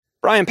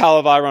Brian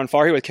Palavai on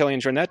far here with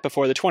Kilian Jornet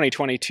before the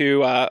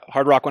 2022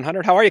 Hardrock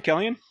 100. How are you,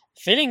 Kilian?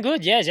 Feeling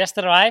good, yeah. Just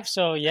arrived,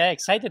 so yeah,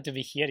 excited to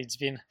be here. It's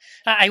been.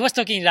 I was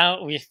talking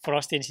now with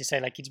Frosty, and she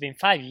said like it's been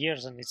 5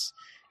 years, and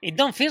it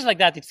don't feels like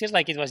that. It feels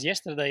like it was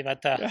yesterday,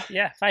 but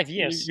yeah, 5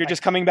 years. You're Like,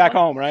 just coming back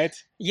home, right?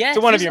 yeah,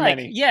 So it one of feels your like,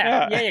 many.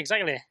 yeah,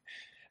 exactly.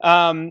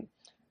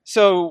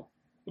 So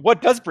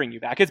what does bring you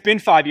back? It's been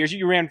 5 years.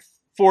 You ran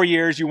 4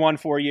 years. You won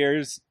 4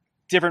 years.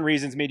 Different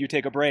reasons made you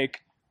take a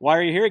break. Why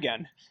are you here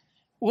again?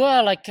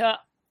 Well, like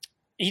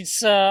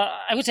it's.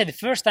 I would say the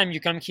first time you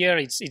come here,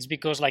 it's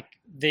because like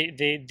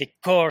the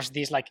course,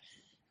 this like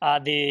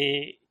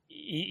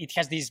it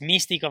has this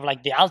mystic of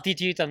like the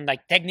altitude and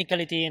like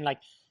technicality and like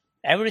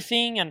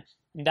everything, and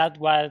that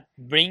what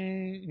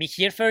bring me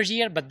here first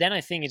year. But then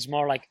I think it's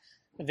more like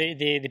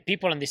the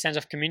people and the sense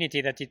of community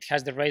that it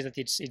has, the race, that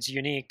it's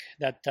unique,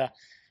 that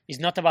is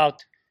not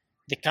about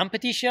the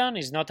competition,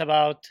 is not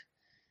about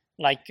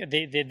like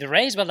the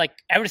race, but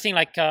like everything,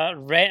 like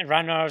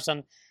runners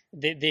and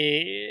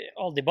the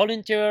all the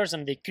volunteers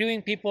and the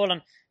crewing people,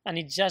 and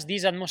it's just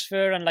this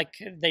atmosphere, and like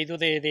they do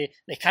the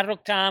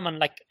Hardrock camp and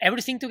like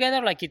everything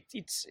together, like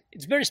it's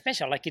very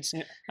special, like it's.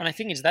 Yeah. And I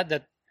think it's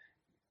that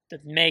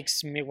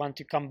makes me want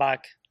to come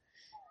back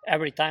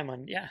every time.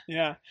 And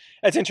Yeah,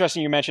 it's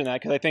interesting you mentioned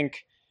that, because I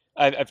think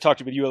I've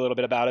talked with you a little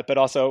bit about it, but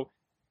also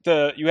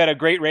you had a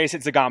great race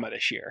at Zagama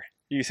this year.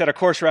 You set a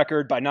course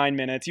record by 9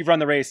 minutes. You've run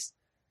the race.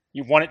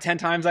 You've won it 10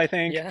 times, I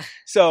think. yeah,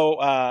 So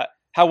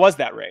how was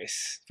that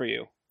race for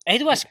you?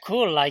 it was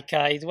cool. Like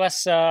it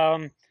was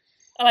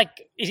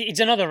it's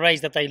another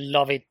race that I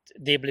love it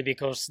deeply,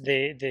 because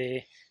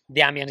the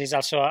ambience is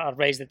also a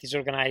race that is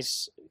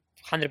organized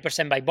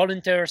 100% by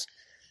volunteers,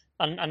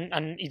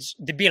 and it's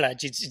the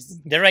village. It's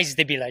the race is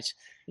the village.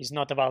 It's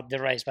not about the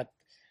race, but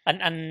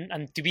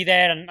and to be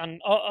there,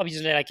 and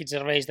obviously like it's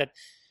a race that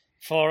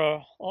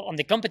for on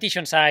the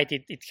competition side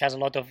it has a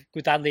lot of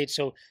good athletes.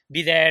 So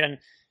be there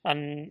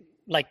and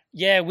like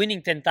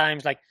winning 10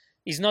 times, like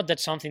is not that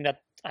something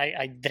that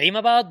I dream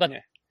about, but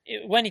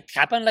when it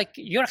happened, like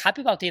you're happy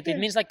about it. It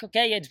means like,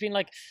 okay, it's been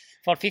like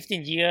for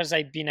 15 years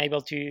I've been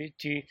able to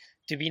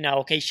be in a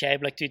okay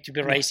shape, like to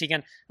be racing,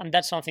 and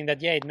that's something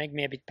that it made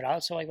me a bit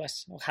proud. So I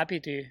was happy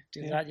to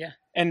do that. Yeah.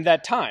 And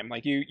that time,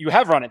 like you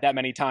have run it that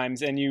many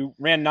times, and you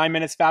ran 9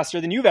 minutes faster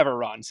than you've ever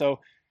run. So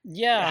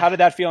Yeah. how did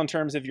that feel in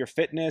terms of your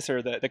fitness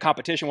or the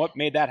competition? What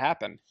made that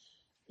happen?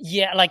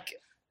 Yeah, like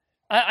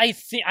I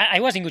think I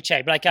was in good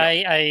shape. Like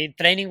I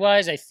training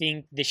wise, I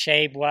think the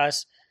shape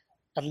was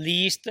at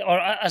least or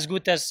as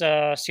good as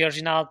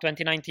Serginal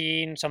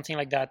 2019, something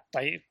like that.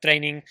 By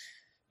training,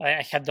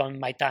 I had done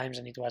my times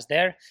and it was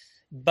there.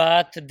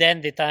 But then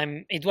the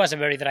time, it was a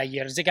very dry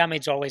year. Zegama,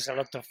 it's always a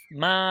lot of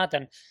mud,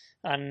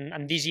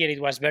 and this year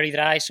it was very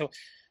dry. So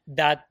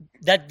that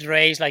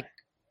race, like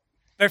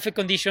perfect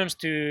conditions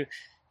to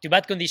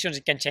bad conditions,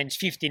 it can change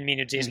 15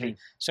 minutes easily.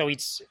 So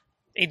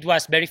it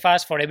was very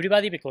fast for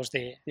everybody because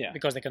the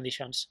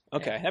conditions.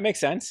 Okay, that makes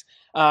sense.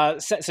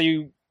 So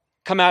you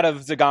come out of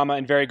Zagama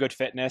in very good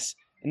fitness,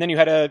 and then you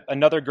had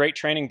another great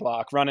training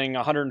block, running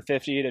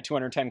 150 to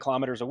 210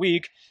 kilometers a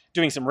week,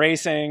 doing some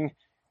racing.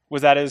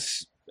 Was that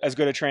as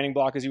good a training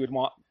block as you would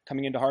want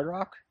coming into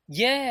Hardrock?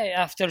 Yeah,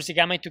 after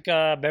Zagama, I took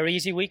a very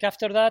easy week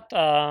after that,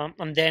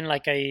 and then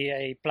like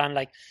I planned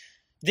like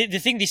the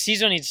thing this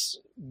season is,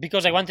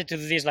 because I wanted to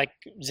do this like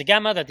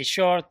Zagama that is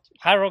short,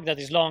 Hardrock that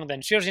is long,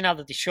 then Serginal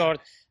that is short,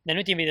 then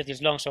UTMB that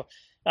is long. So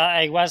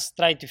I was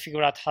trying to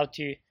figure out how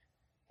to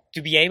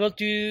be able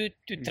to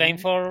train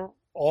for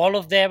all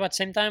of them at the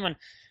same time. And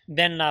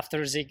then after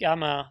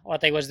Zagama,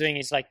 what I was doing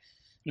is like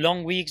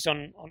long weeks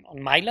on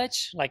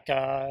mileage, like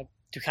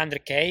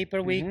 200K per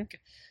week,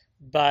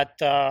 but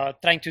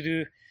trying to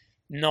do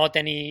not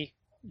any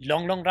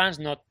long runs,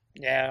 not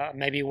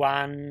maybe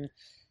one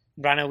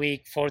run a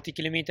week 40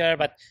 kilometer,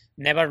 but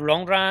never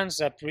long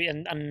runs,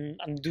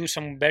 and do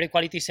some very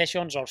quality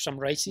sessions or some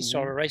races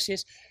or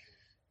races.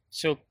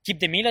 So keep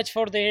the mileage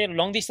for the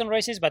long distance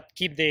races, but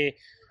keep the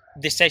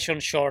session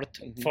short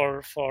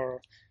for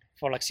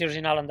like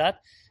Serginal and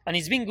that. And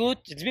it's been good.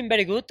 It's been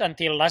very good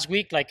until last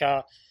week. Like our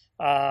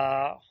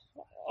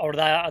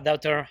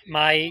daughter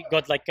Mai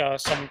got like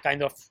some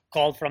kind of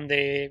cold from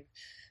the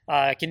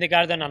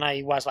kindergarten, and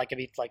I was like a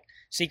bit like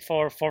sick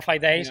for 4 or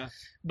 5 days.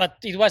 But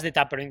it was the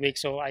tapering week,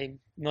 so I'm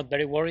not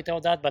very worried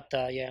about that. But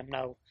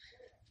now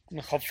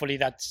hopefully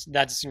that's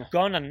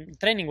gone, and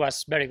training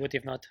was very good,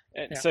 if not.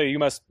 So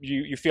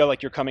you feel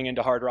like you're coming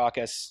into Hardrock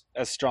as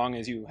strong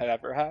as you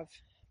ever have?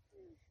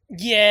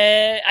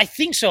 Yeah, I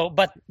think so.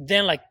 But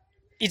then like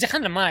it's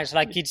 100 miles.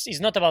 Like it's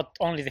not about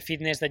only the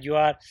fitness that you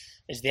are.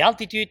 It's the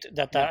altitude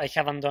that I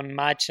haven't done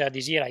much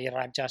this year. I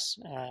arrived just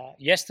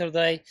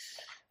yesterday.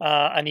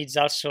 And it's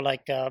also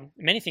like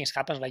many things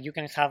happen. Like you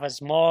can have a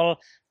small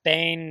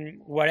pain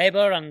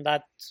wherever, and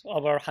that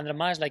over 100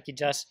 miles, like it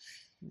just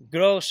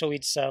grows. So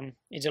it's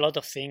a lot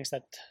of things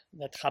that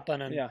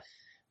happen, and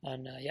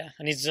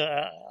and it's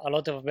a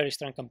lot of very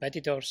strong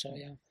competitors. So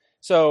yeah.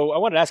 So I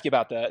wanted to ask you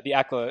about the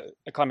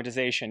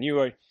acclimatization.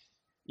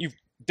 You've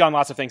done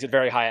lots of things at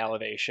very high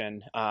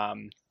elevation.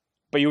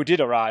 but you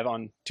did arrive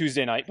on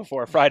Tuesday night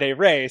before a Friday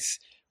race.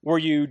 Were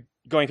you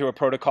going through a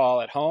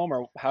protocol at home,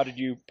 or how did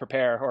you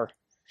prepare, or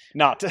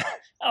not?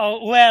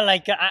 Oh well,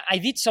 like I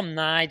did some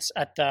nights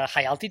at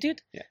high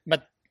altitude,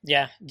 but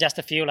yeah, just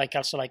a few. Like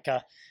also like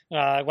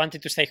I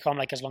wanted to stay home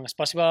like as long as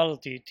possible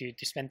to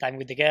spend time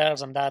with the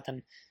girls and that,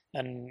 and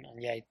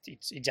yeah,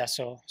 it's just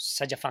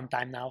such a fun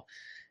time now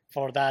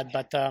for that.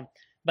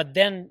 But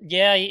then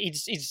yeah,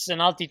 it's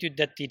an altitude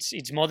that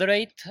it's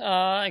moderate,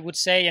 I would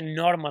say, and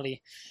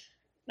normally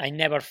I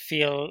never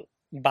feel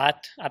bad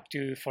up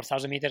to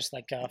 4,000 meters,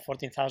 like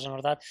 14,000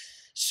 or that.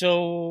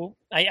 So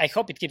I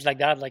hope it keeps like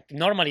that. Like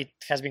normally it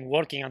has been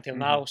working until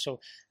now, so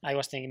I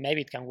was thinking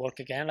maybe it can work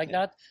again like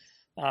that.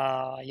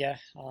 I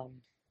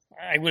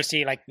will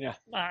see. Like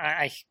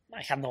I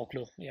have no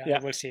clue. I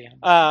will see.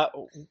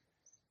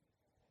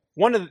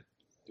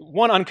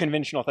 One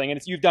unconventional thing, and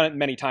you've done it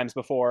many times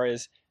before,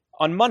 is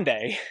on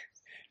Monday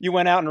you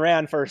went out and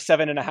ran for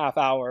 7.5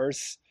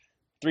 hours,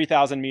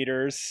 3,000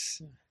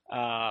 meters.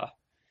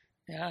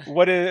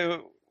 What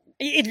it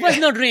was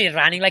not really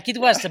running. Like it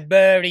was a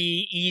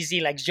very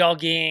easy, like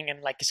jogging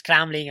and like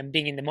scrambling and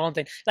being in the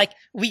mountain. Like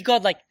we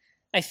got like,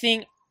 I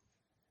think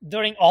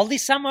during all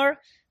this summer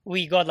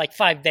we got like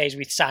 5 days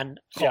with sun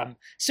home.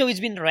 So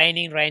it's been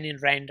raining.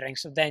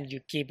 So then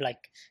you keep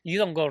like, you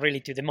don't go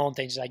really to the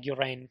mountains. Like you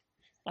run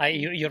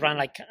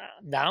like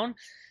down,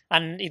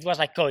 and it was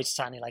like, oh, it's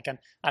sunny. Like, and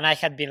I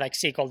had been like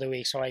sick all the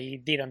week, so I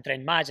didn't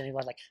train much. And it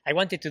was like, I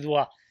wanted to do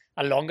a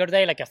longer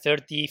day, like a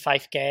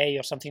 35K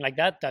or something like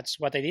that. That's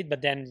what I did.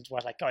 But then it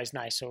was like, oh, it's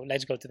nice, so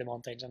let's go to the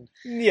mountains and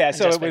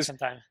so just it was some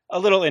time. A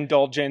little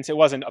indulgence. It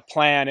wasn't a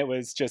plan. It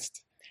was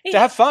just to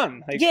have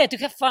fun. Like, to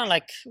have fun.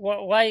 Like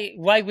why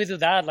we do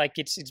that? Like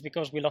it's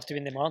because we love to be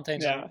in the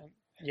mountains.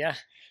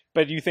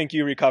 But you think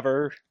you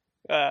recover?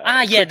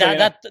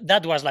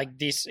 That was like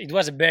this. It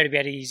was a very,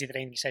 very easy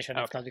training session,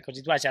 because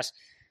it was just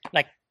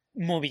like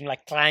moving,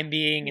 like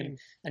climbing,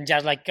 and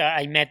just like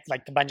I met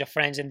like a bunch of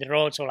friends in the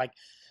road. So like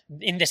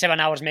in the 7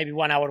 hours, maybe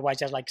 1 hour was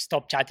just like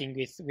stop chatting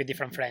with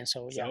different friends.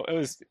 So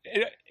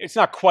it's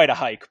not quite a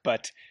hike,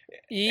 but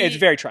it's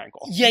very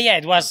tranquil.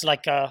 It was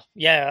like a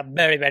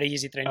very, very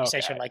easy training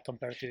session, like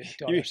compared to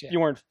others. You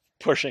weren't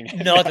pushing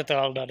it. Not at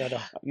all. No.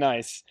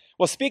 Nice.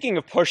 Well, speaking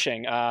of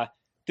pushing,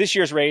 this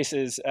year's race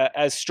is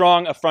as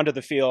strong a front of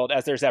the field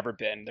as there's ever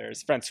been.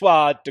 There's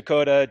Francois,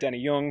 Dakota, Danny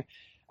Jung.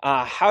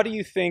 How do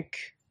you think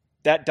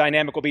that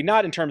dynamic will be,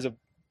 not in terms of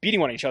beating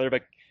one each other,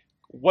 but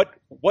what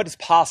is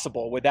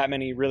possible with that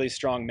many really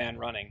strong men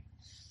running?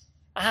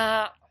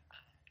 I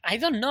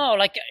don't know.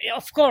 Like,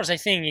 of course, I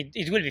think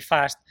it will be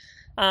fast.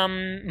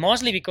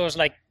 Mostly because,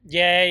 like,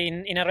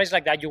 in a race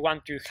like that, you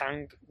want to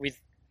hang with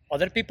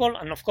other people,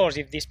 and of course,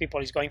 if these people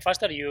is going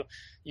faster, you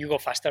go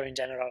faster in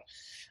general.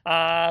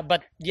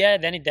 But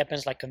then it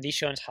depends, like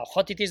conditions, how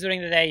hot it is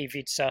during the day. If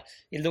it's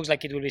it looks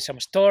like it will be some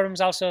storms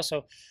also.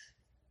 So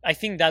I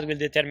think that will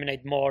determine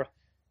more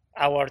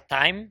our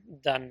time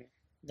than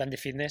the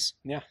fitness.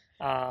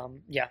 I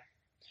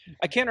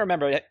can't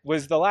remember.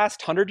 Was the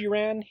last 100 you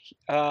ran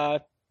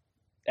at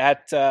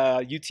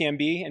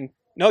UTMB? And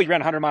no, you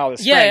ran 100-mile this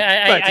spring.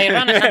 I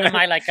ran a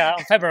 100-mile like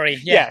in February.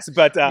 Yes,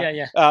 but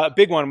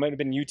big one might have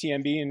been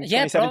UTMB in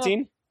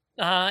 2017.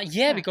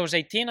 Because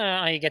 18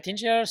 I get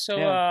injured. So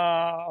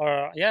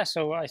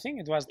so I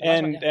think it was the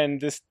last one,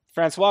 and this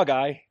Francois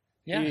guy,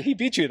 he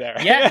beat you there.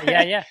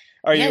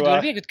 It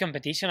will be a good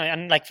competition.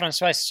 And like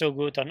Francois is so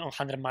good on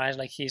 100 miles.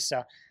 Like he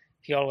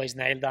always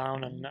nailed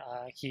down, and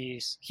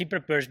he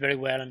prepares very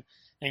well, and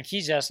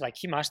he just like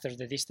he masters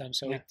the distance.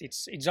 So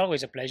it's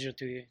always a pleasure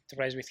to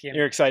race with him.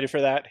 You're excited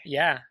for that?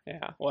 Yeah.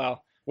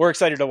 Well, we're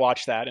excited to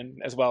watch that,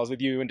 and as well as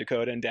with you and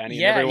Dakota and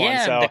Danny and everyone.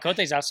 So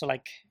Dakota is also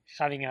like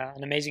having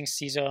an amazing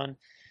season.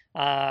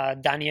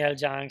 Daniel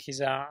Zhang, he's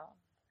a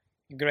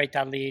great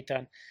athlete,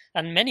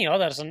 and many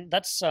others, and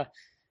that's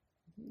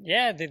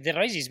the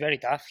race is very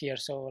tough here,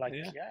 so like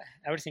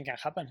everything can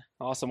happen.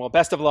 Awesome. Well,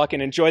 best of luck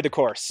and enjoy the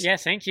course.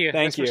 Thank you.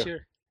 Thank you. For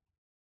sure.